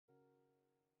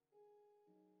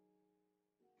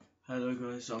Hello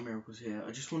guys, I'm Miracles here.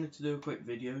 I just wanted to do a quick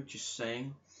video just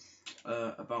saying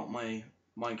about my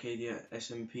Mycadia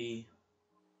SMP.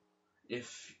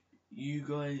 If you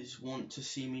guys want to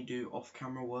see me do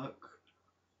off-camera work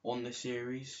on the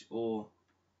series, or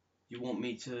you want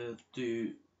me to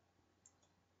do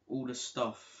all the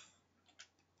stuff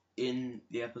in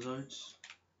the episodes,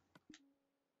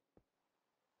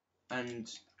 and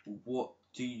what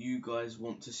do you guys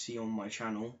want to see on my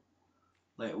channel,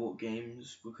 like what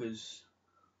games, because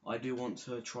I do want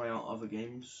to try out other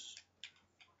games.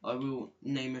 I will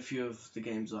name a few of the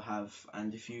games I have,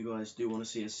 and if you guys do want to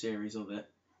see a series of it,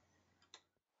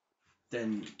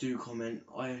 then do comment.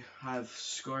 I have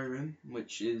Skyrim,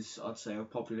 which is, I'd say, a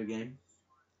popular game.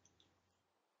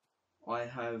 I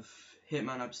have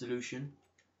Hitman Absolution.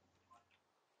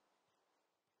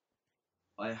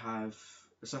 I have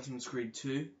Assassin's Creed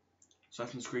 2,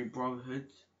 Assassin's Creed Brotherhood,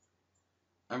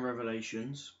 and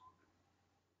Revelations.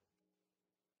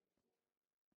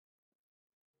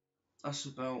 That's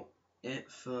about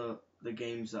it for the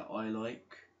games that I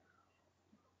like.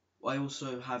 I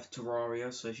also have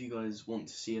Terraria, so if you guys want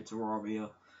to see a Terraria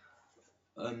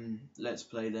let's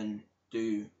play, then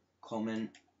do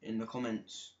comment in the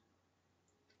comments.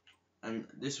 And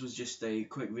this was just a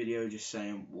quick video just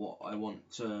saying what I want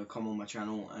to come on my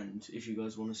channel, and if you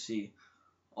guys want to see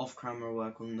off camera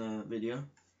work on the video.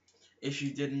 If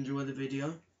you did enjoy the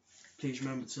video, please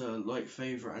remember to like,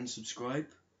 favorite and subscribe,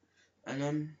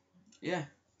 and yeah,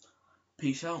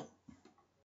 peace out.